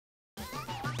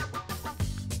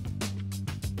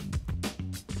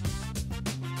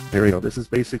There we go. This is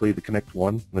basically the Kinect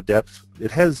 1. The depth, it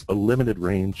has a limited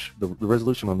range. The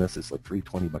resolution on this is like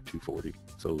 320 by 240.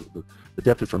 So the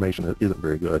depth information isn't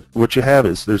very good. What you have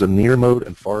is there's a near mode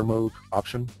and far mode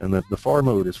option, and the far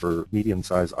mode is for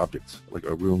medium-sized objects like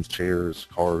rooms, chairs,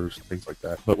 cars, things like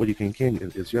that. But what you can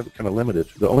is you have it kind of limited.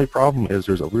 The only problem is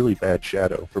there's a really bad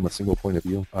shadow from a single point of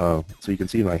view. So you can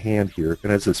see my hand here,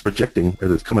 and as it's projecting,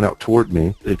 as it's coming out toward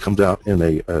me, it comes out in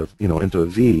into a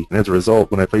V, and as a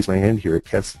result, when I place my hand here, it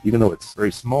casts, even though it's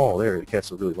very small there, it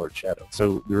casts a really large shadow.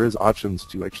 So there is options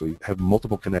to actually have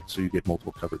multiple connects so you get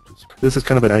multiple coverages. This is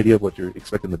kind of an idea of what you're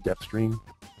expecting the depth stream.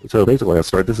 So basically I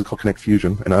start, this is called Kinect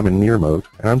Fusion, and I'm in near mode,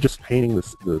 and I'm just painting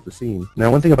the scene.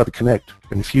 Now one thing about the Kinect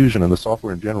and Fusion and the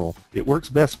software in general, it works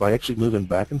best by actually moving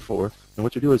back and forth, and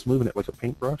what you do is moving it like a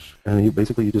paintbrush, and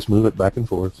you just move it back and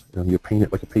forth, and you paint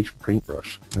it like a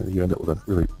paintbrush, and you end up with a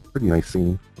really pretty nice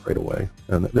scene right away.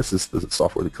 And this is the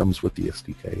software that comes with the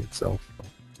SDK itself.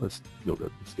 Let's go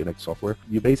to Kinect software.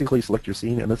 You basically select your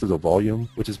scene, and this is a volume,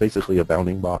 which is basically a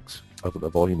bounding box of the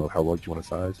volume of how large you want to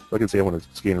size. So I can say I want to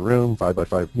scan a room 5 by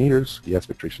 5 meters, the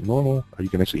aspect ratio normal, or you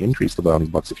can actually increase the bounding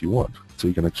box if you want. So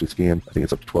you can actually scan, I think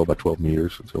it's up to 12 by 12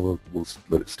 meters, so we'll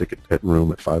let it stick at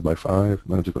room at 5 by 5,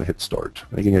 and I'm just going to hit start.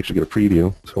 And you can actually get a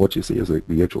preview. So what you see is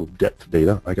the actual depth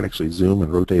data. I can actually zoom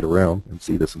and rotate around and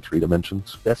see this in 3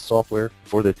 dimensions. Best software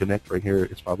for the Kinect right here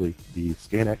is probably the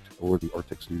Kinect or the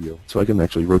Artix Studio. So I can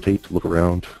actually rotate, look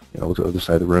around, look at the other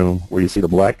side of the room. Where you see the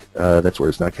black, that's where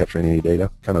it's not capturing any data.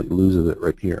 Kind of loses it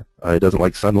right here. It doesn't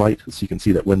like sunlight, so you can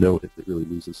see that window, it really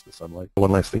loses the sunlight.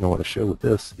 One last thing I want to show with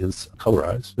this is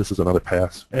colorize. This is another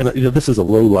pass. And this is a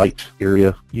low light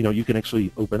area. You can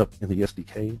actually open up in the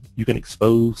SDK. You can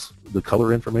expose the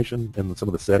color information and some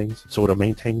of the settings so it'll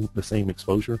maintain the same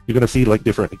exposure. You're going to see like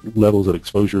different levels of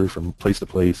exposure from place to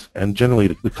place, and generally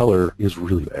the color is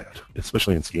really bad,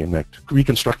 especially in Kinect.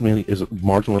 Reconstruct Me is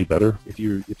marginally better. If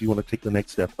you want to take the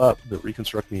next step up, the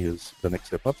Reconstruct Me is the next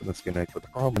step up in the Kinect. But the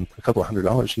problem, a couple of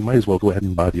 $100, you might as well go ahead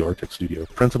and buy the Artix Studio.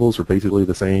 Principles are basically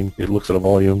the same. It looks at a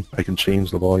volume. I can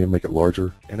change the volume, make it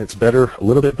larger, and it's better, a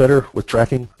little bit better with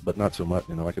tracking, but not so much.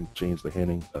 I can change the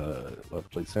handing,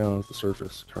 play sounds, the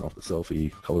surface, turn off the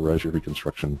selfie, colorize your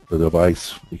reconstruction. The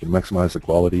device, you can maximize the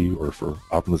quality or for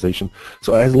optimization.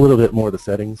 So it has a little bit more of the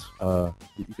settings that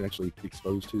you can actually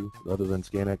expose to other than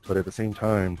Kinect, but at the same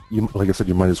time, like I said,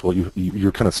 you might as well,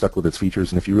 you're kind of stuck with its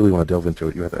features, and if you really want to delve into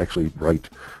it, you have to actually write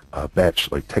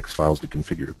batch like text files to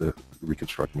configure the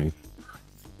Reconstruct Me.